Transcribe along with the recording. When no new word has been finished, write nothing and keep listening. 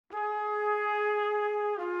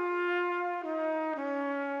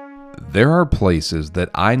There are places that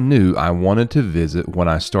I knew I wanted to visit when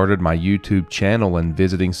I started my YouTube channel and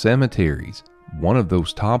visiting cemeteries. One of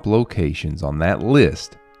those top locations on that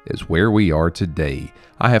list is where we are today.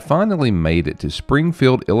 I have finally made it to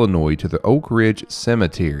Springfield, Illinois to the Oak Ridge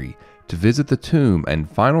Cemetery to visit the tomb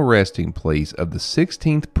and final resting place of the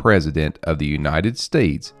 16th President of the United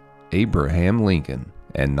States, Abraham Lincoln.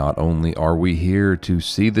 And not only are we here to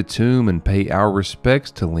see the tomb and pay our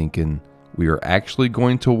respects to Lincoln, we are actually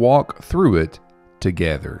going to walk through it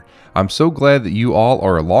together. I'm so glad that you all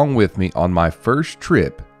are along with me on my first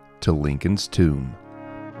trip to Lincoln's tomb.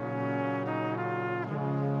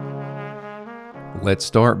 Let's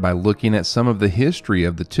start by looking at some of the history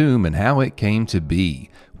of the tomb and how it came to be.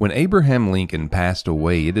 When Abraham Lincoln passed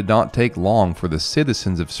away, it did not take long for the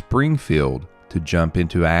citizens of Springfield to jump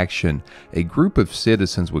into action. A group of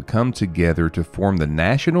citizens would come together to form the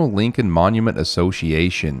National Lincoln Monument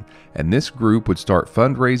Association, and this group would start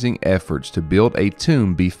fundraising efforts to build a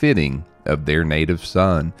tomb befitting of their native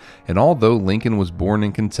son. And although Lincoln was born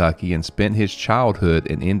in Kentucky and spent his childhood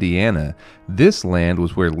in Indiana, this land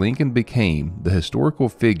was where Lincoln became the historical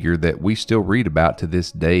figure that we still read about to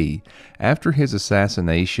this day. After his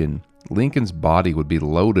assassination, Lincoln's body would be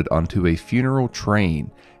loaded onto a funeral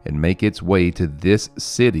train and make its way to this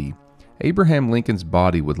city. Abraham Lincoln's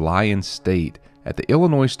body would lie in state at the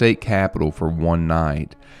Illinois State Capitol for one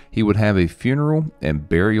night. He would have a funeral and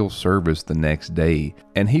burial service the next day,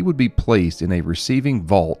 and he would be placed in a receiving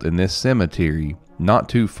vault in this cemetery not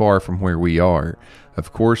too far from where we are.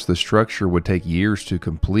 Of course, the structure would take years to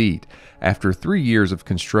complete. After 3 years of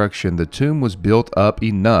construction, the tomb was built up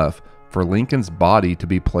enough for Lincoln's body to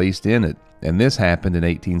be placed in it, and this happened in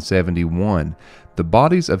 1871. The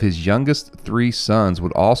bodies of his youngest 3 sons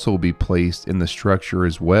would also be placed in the structure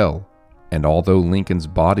as well. And although Lincoln's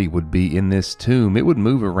body would be in this tomb, it would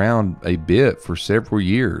move around a bit for several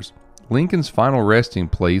years. Lincoln's final resting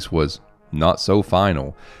place was not so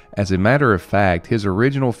final. As a matter of fact, his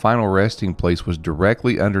original final resting place was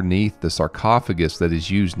directly underneath the sarcophagus that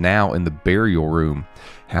is used now in the burial room.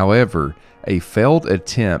 However, a failed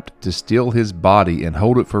attempt to steal his body and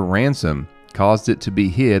hold it for ransom caused it to be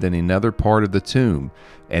hid in another part of the tomb,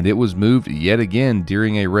 and it was moved yet again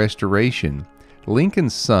during a restoration.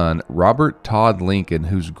 Lincoln's son, Robert Todd Lincoln,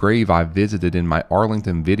 whose grave I visited in my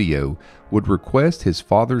Arlington video, would request his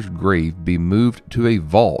father's grave be moved to a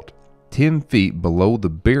vault 10 feet below the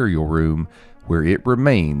burial room, where it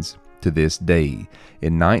remains to this day.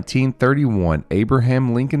 In 1931,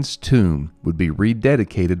 Abraham Lincoln's tomb would be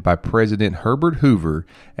rededicated by President Herbert Hoover,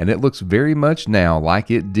 and it looks very much now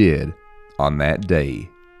like it did on that day.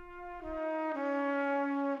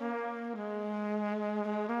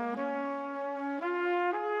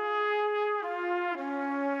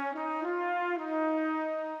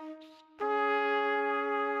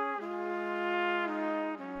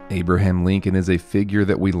 Abraham Lincoln is a figure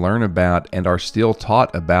that we learn about and are still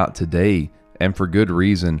taught about today, and for good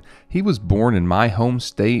reason. He was born in my home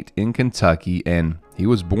state in Kentucky, and he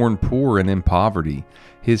was born poor and in poverty.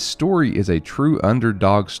 His story is a true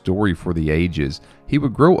underdog story for the ages. He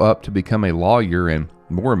would grow up to become a lawyer, and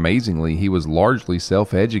more amazingly, he was largely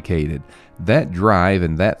self-educated. That drive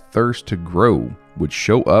and that thirst to grow would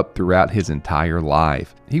show up throughout his entire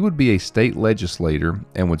life. He would be a state legislator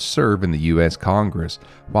and would serve in the U.S. Congress.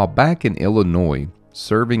 While back in Illinois,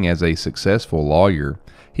 serving as a successful lawyer,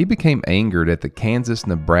 he became angered at the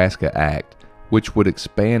Kansas-Nebraska Act, which would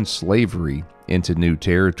expand slavery into new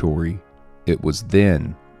territory. It was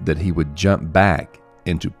then that he would jump back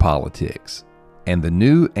into politics. And the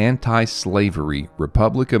new anti-slavery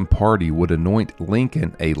Republican Party would anoint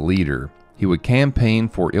Lincoln a leader. He would campaign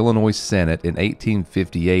for Illinois Senate in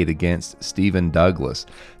 1858 against Stephen Douglas.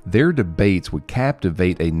 Their debates would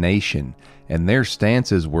captivate a nation, and their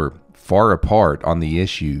stances were far apart on the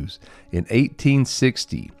issues. In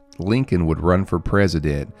 1860, Lincoln would run for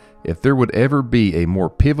president. If there would ever be a more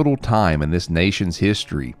pivotal time in this nation's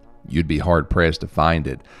history, you'd be hard-pressed to find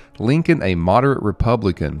it. Lincoln, a moderate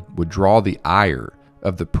Republican, would draw the ire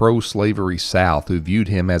of the pro-slavery South, who viewed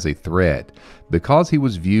him as a threat. Because he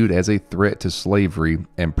was viewed as a threat to slavery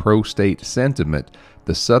and pro-state sentiment,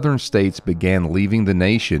 the Southern states began leaving the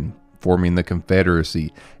nation, forming the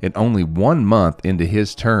Confederacy. And only 1 month into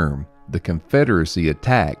his term, the Confederacy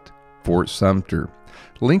attacked Fort Sumter.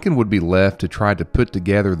 Lincoln would be left to try to put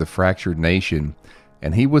together the fractured nation,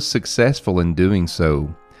 and he was successful in doing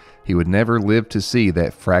so. He would never live to see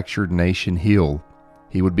that fractured nation heal.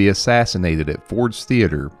 He would be assassinated at Ford's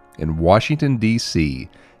Theater in Washington, D.C.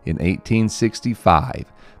 in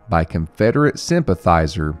 1865 by Confederate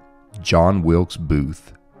sympathizer John Wilkes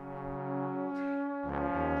Booth.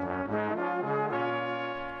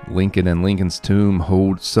 Lincoln and Lincoln's tomb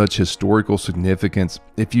hold such historical significance.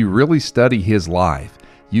 If you really study his life,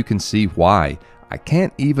 you can see why. I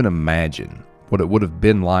can't even imagine what it would have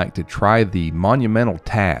been like to try the monumental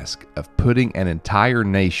task of putting an entire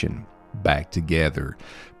nation back together.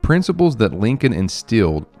 Principles that Lincoln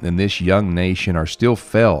instilled in this young nation are still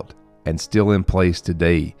felt and still in place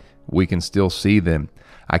today. We can still see them.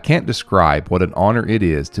 I can't describe what an honor it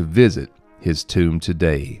is to visit his tomb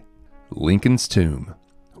today. Lincoln's tomb.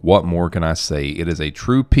 What more can I say? It is a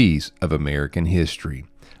true piece of American history.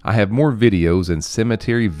 I have more videos and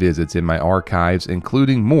cemetery visits in my archives,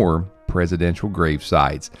 including more presidential grave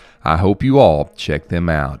sites. I hope you all check them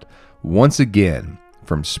out. Once again,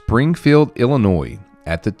 from Springfield, Illinois,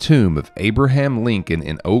 at the tomb of Abraham Lincoln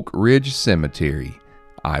in Oak Ridge Cemetery,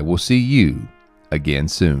 I will see you again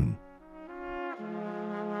soon.